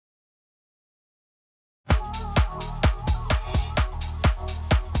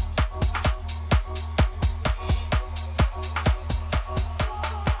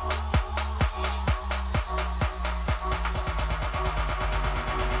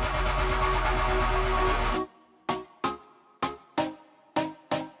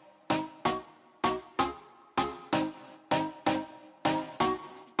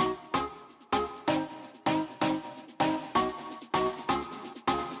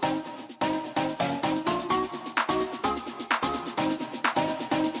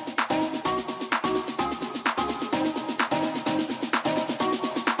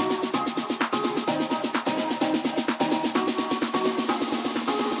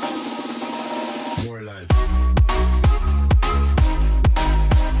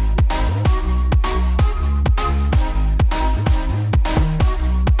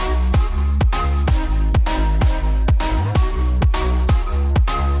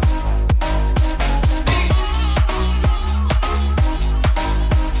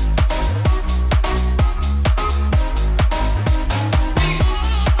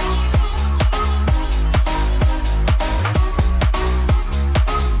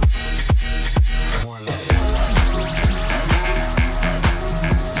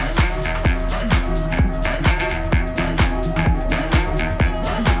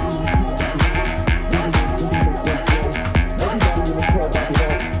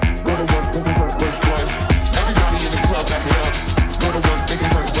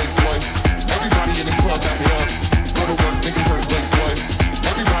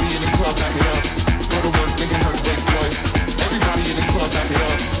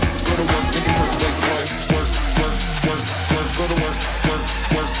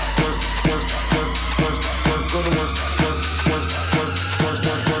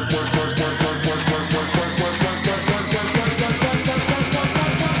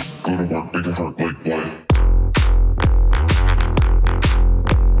Go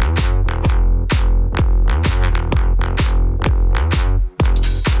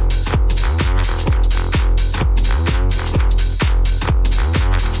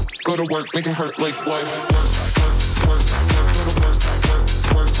to work, make it hurt like what?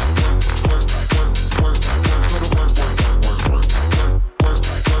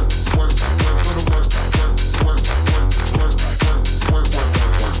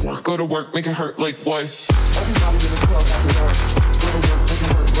 Go to work, make it hurt like what? Everybody in the club back it up. Go to work, make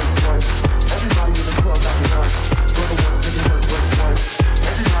it hurt like what? Everybody in the club back it up. Go to work, make it hurt like what?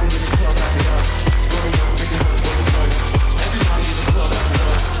 Everybody in the club back it up. Go to work, make it hurt like what? Everybody in the club back it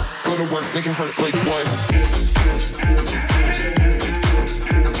up. Go to work, make it hurt like what?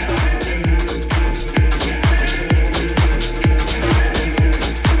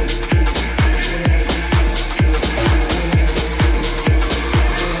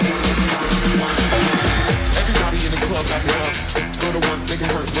 Back it up. Go to work, make it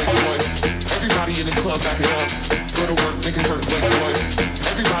hurt like what? Everybody in the club, back it up. Go to work, make it hurt like what?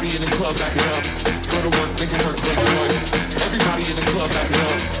 Everybody in the club, back it up. Go to work, make it hurt like what? Everybody in the club, back it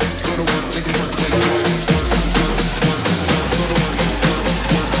up. Go to work, make it hurt like what?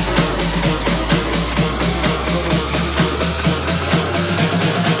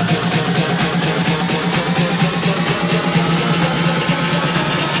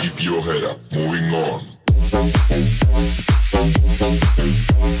 Keep your head up, moving on.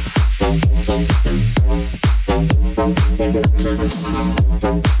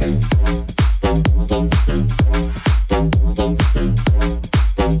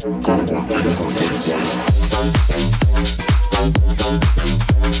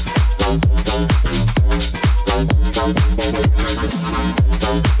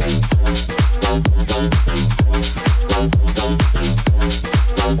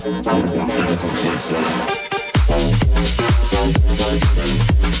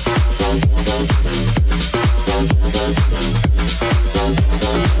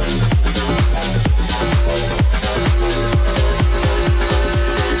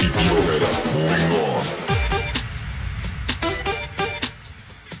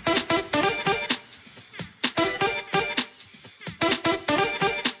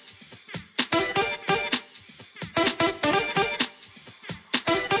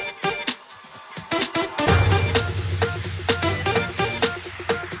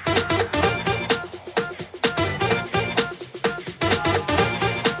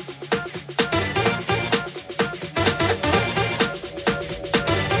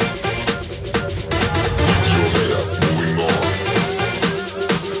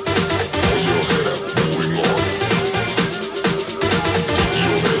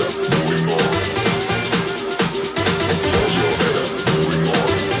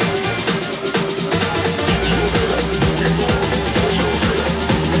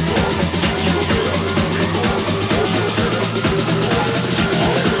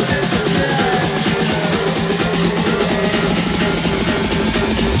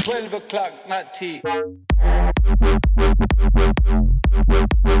 Not tea.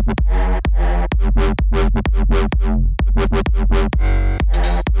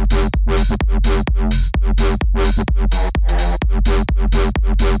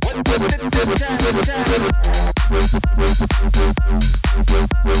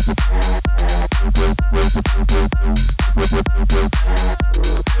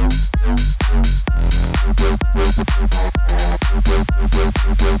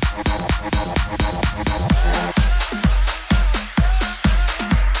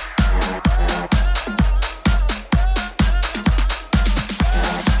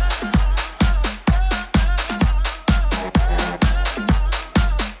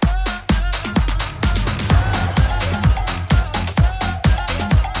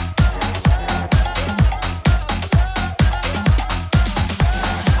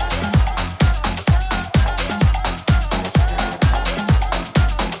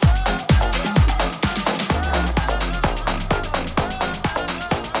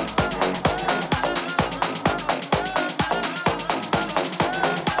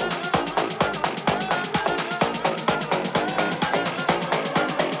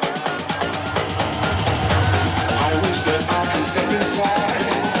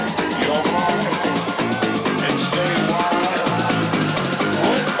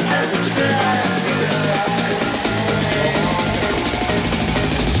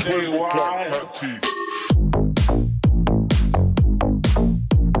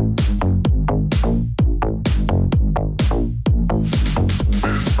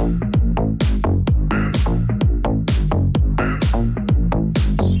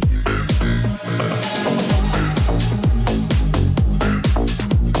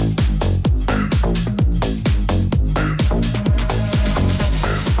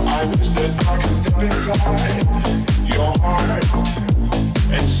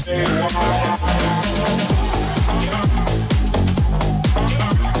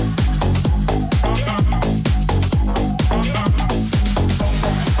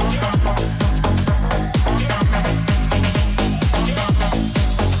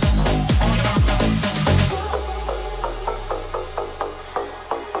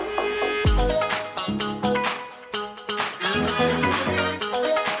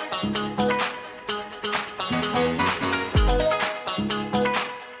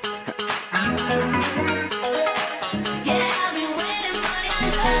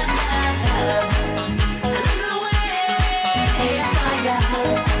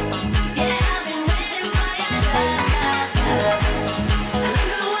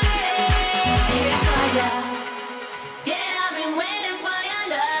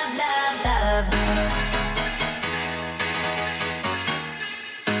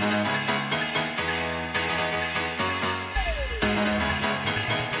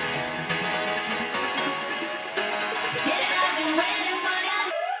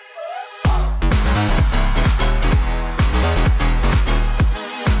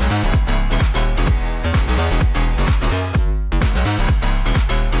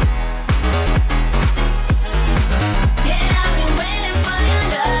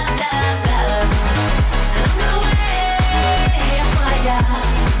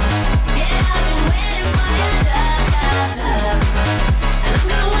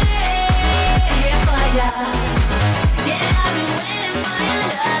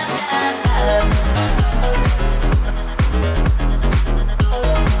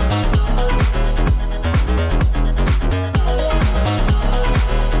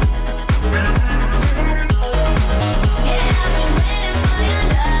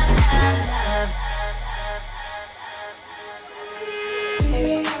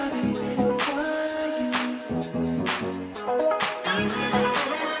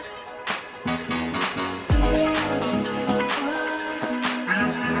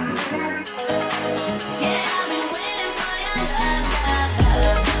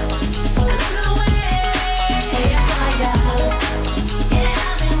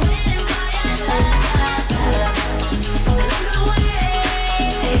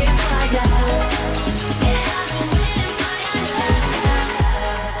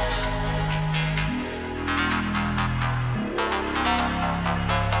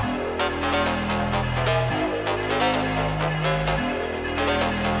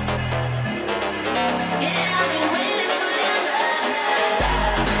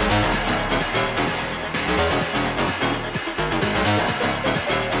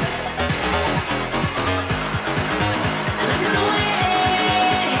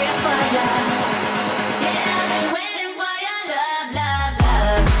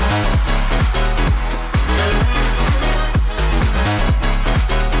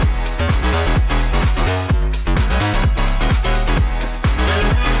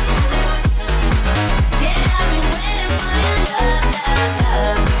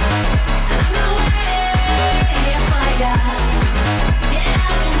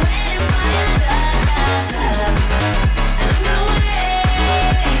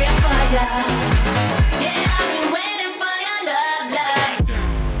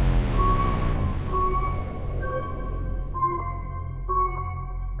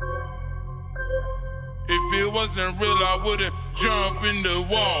 If it wasn't real, I wouldn't jump in the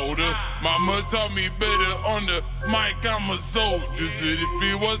water. Mama taught me better on the mic, I'm a soldier. Said if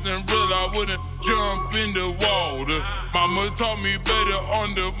it wasn't real, I wouldn't jump in the water. Mama taught me better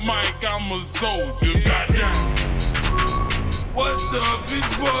on the mic, I'm a soldier. Goddamn. What's up, it's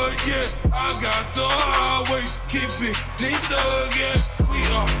what, yeah. I got so highway, keep it, need thug, yeah. We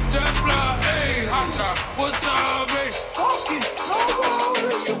are that fly, ayy, hot dog. What's up, ayy? Walking, no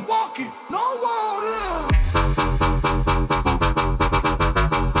water, you walking, no water.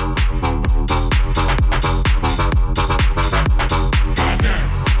 Goddamn.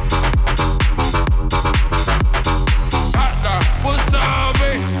 Hot dog, what's up,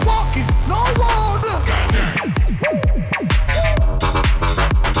 ayy? Walking, no water. Goddamn.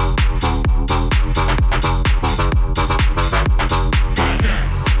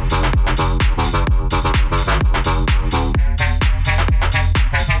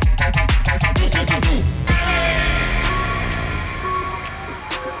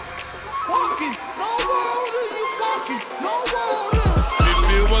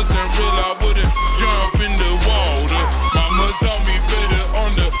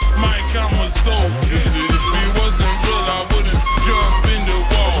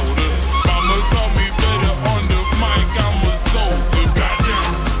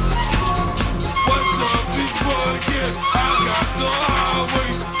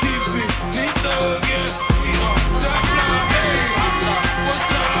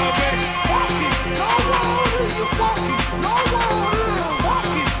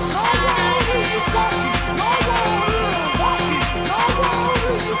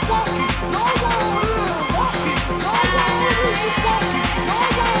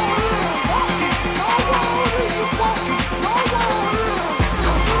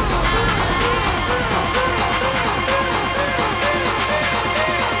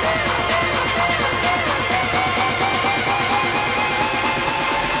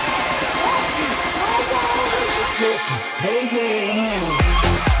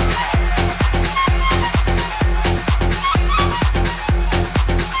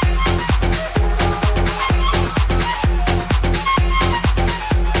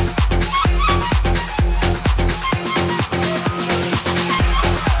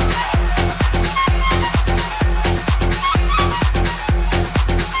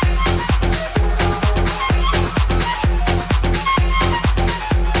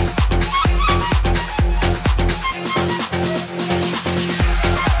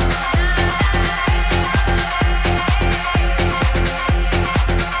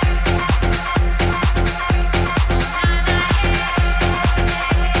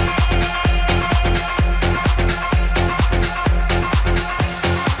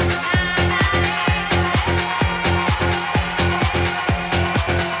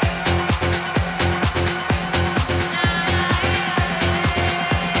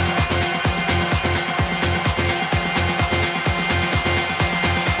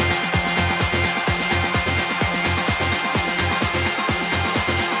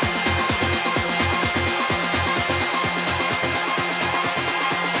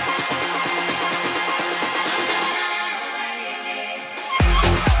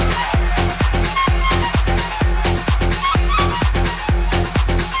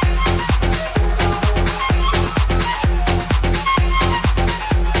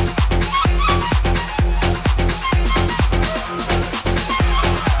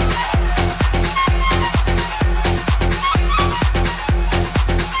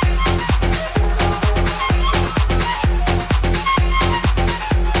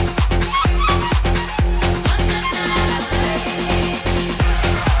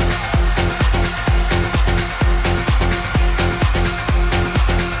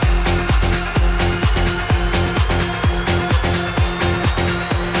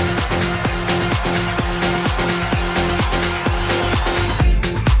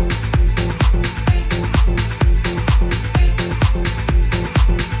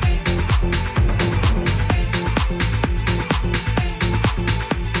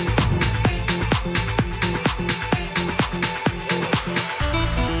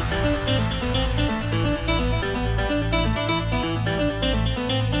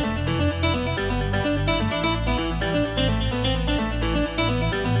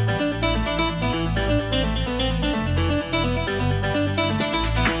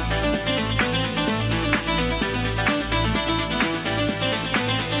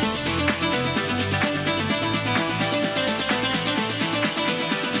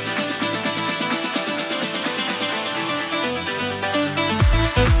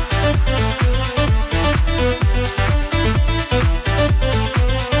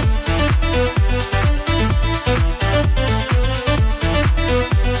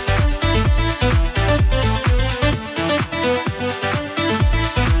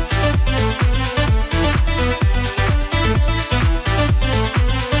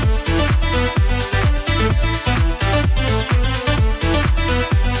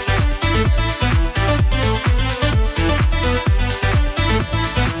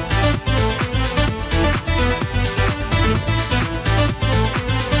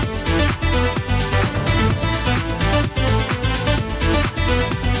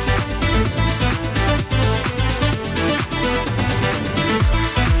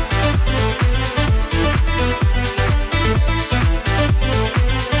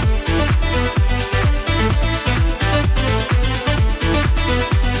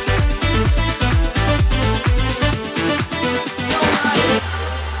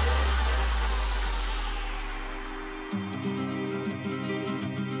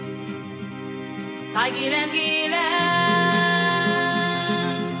 Tai gile gile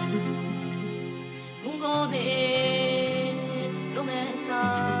Ungone Romenta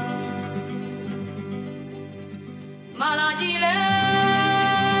Malagile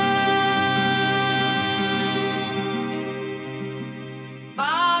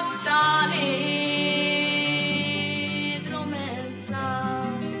Battale Dromenza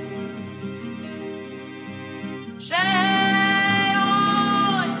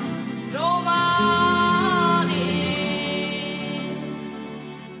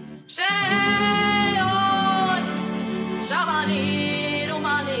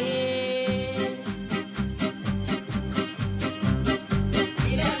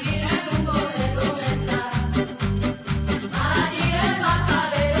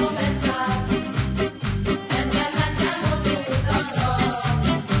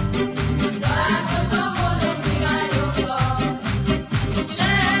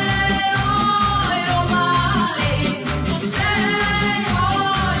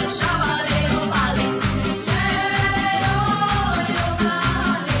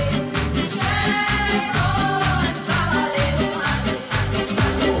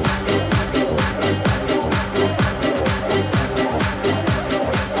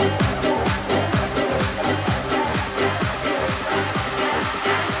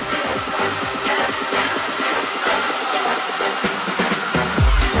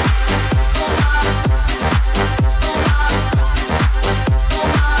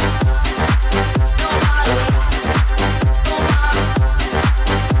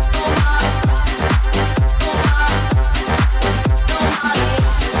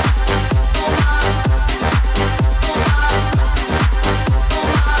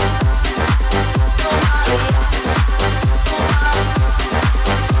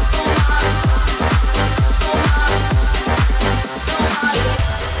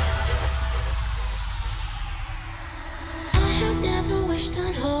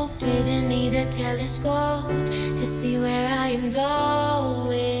telescope to see where I am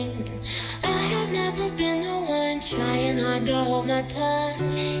going. I have never been the one trying hard to hold my tongue.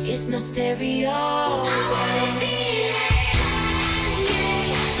 It's my stereo. I wanna be like Kanye.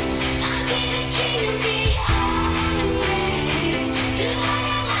 I'll be the king and be always. Do what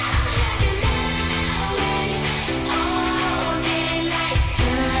I want, have it my way. All day like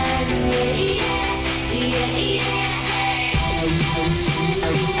Kanye. Yeah, yeah, yeah.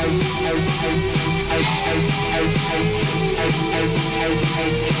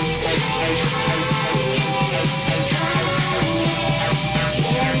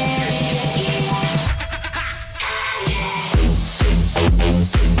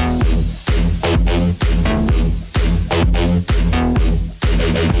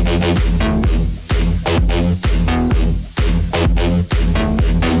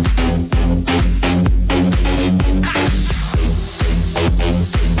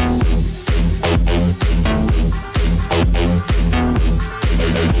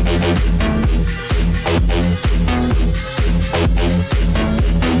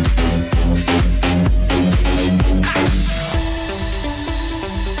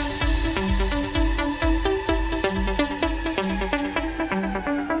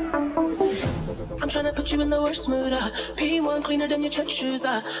 Tryna put you in the worst mood, P1 cleaner than your church shoes,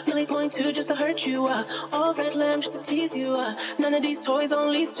 Millie point two just to hurt you, all red lamb just to tease you, none of these toys on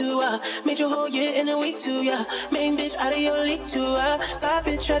lease to, made your whole year in a week too, main bitch out of your league too, side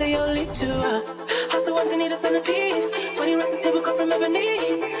bitch out of your league too, house of ones and need a centerpiece, 20 racks of table come from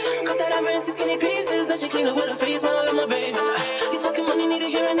ebony, cut that ivory into skinny pieces, then she clean up with her face, smile like my baby, you talking money, need a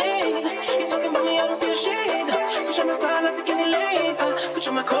hearing aid, you talking about me, I don't see a shade, switch on my style, I take any lane, switch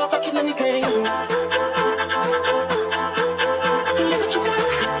on my car, if I kill any pain.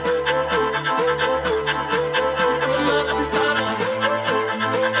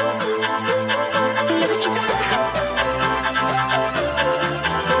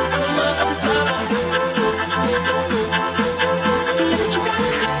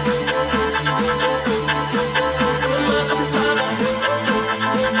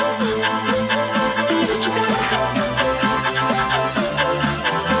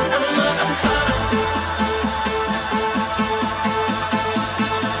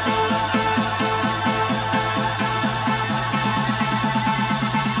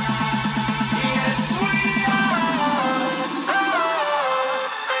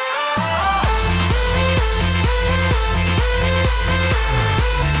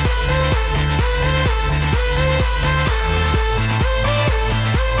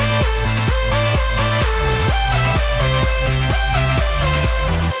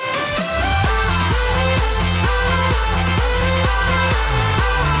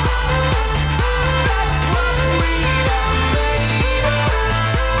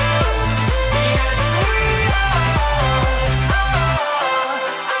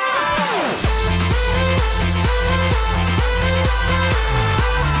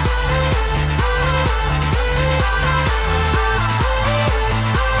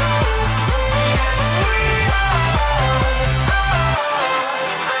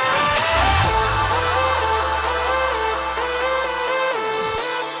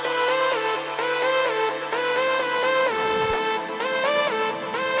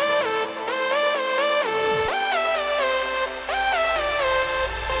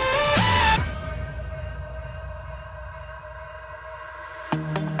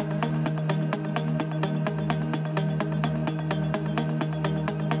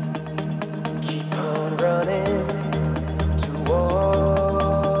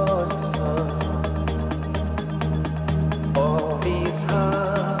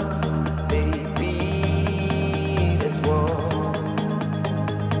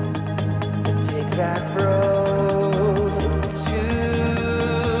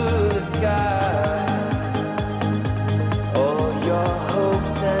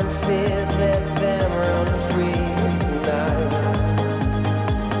 and fears, let them run free tonight.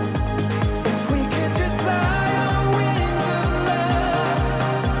 If we could just fly on wings of love,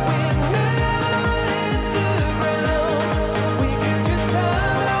 we'd never hit the ground. If we could just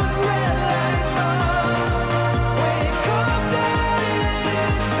turn those red lights on, wake up that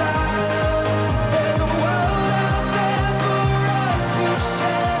inner child. There's a world out there for us to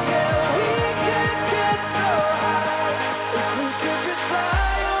share. Yeah, we can get so high. If we could just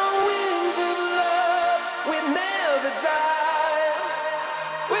fly on wings of love, we'd never die.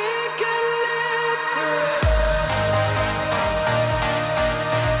 We could live forever.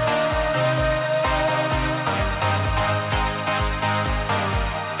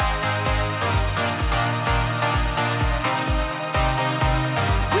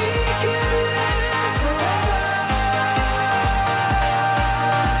 We could live forever. We could live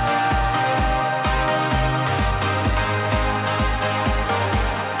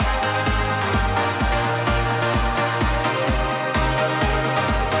forever.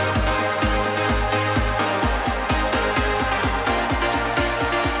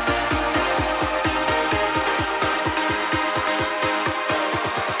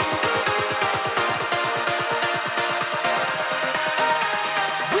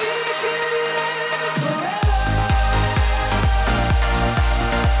 We could live forever.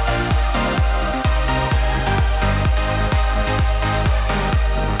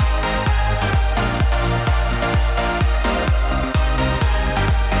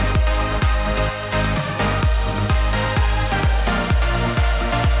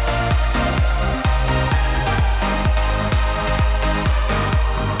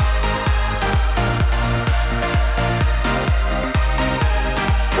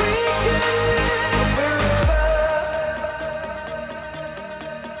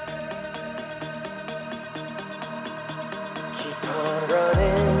 Keep on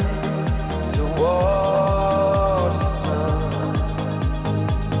running towards the sun.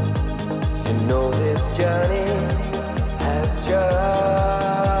 You know this journey has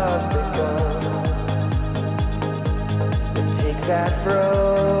just begun. Let's take that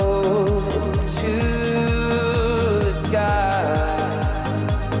road into the sky.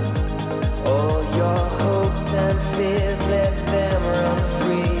 All your hopes and fears, let them run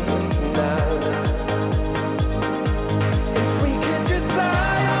free tonight. If we could just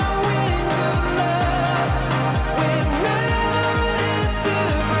fly on wings of love, we'd never hit the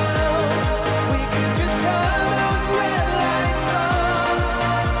ground. If we could just turn those red lights on,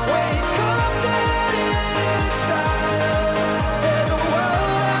 wake up that inner child. There's a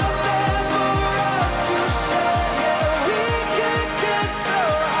world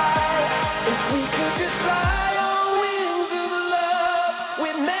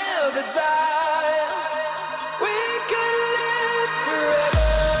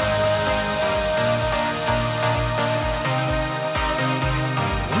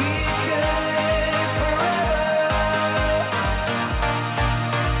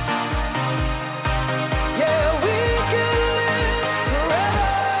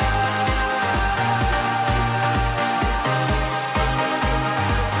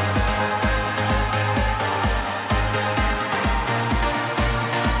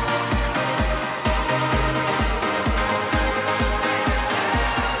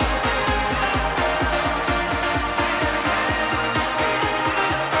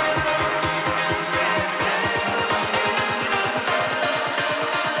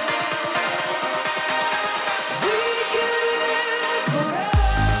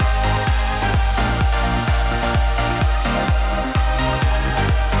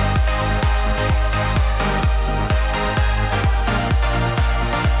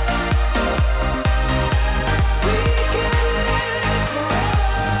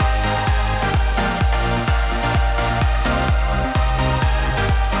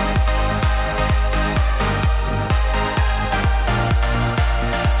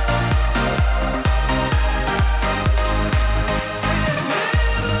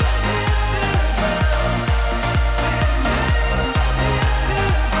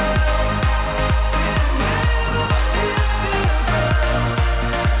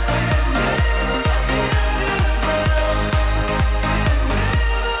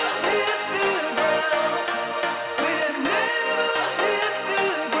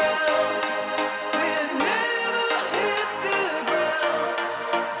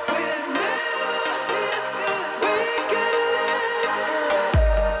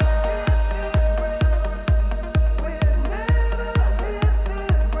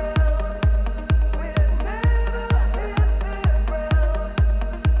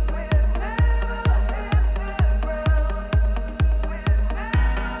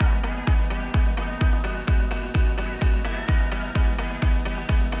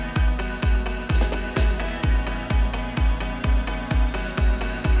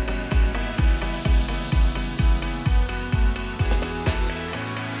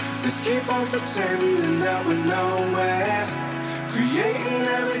Let's keep on pretending that we're nowhere, creating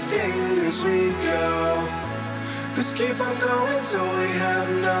everything as we go. Let's keep on going till we have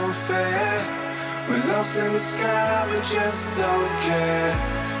no fear. We're lost in the sky, we just don't care.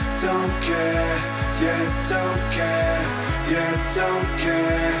 Don't care, yeah, don't care, yeah, don't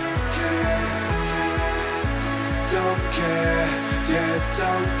care. Don't care, yeah,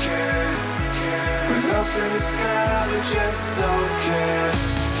 don't care. We're lost in the sky, we just don't care.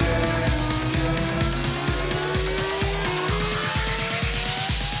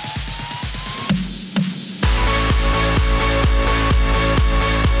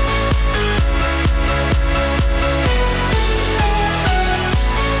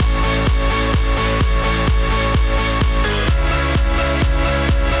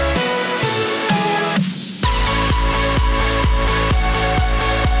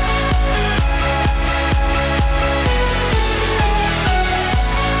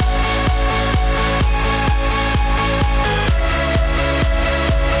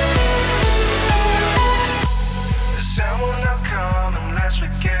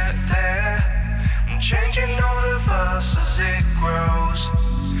 Changing all of us as it grows.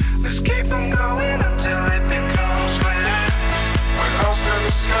 Let's keep on going until it becomes clear. We're lost in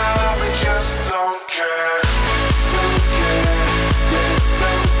the sky, we just don't care. Don't care, yeah,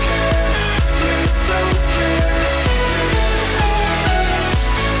 don't care, yeah, don't care.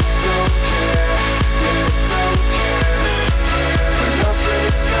 Don't care, yeah, don't care. We're lost in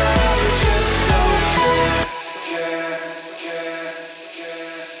the sky, we just don't care.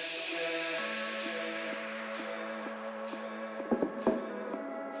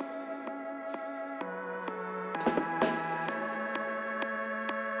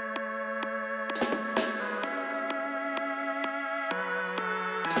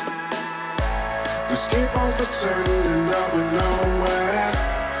 Let's keep on pretending that we're nowhere,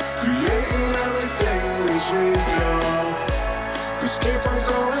 creating everything as we go. Let's keep on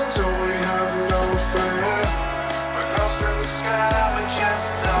going till we have no fear. We're lost in the sky, we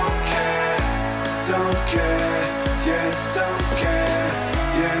just don't care. Don't care, yeah, don't care,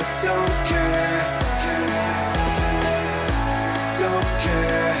 yeah, don't care. Don't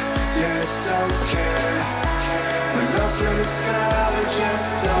care, yeah, don't care. We're lost in the sky.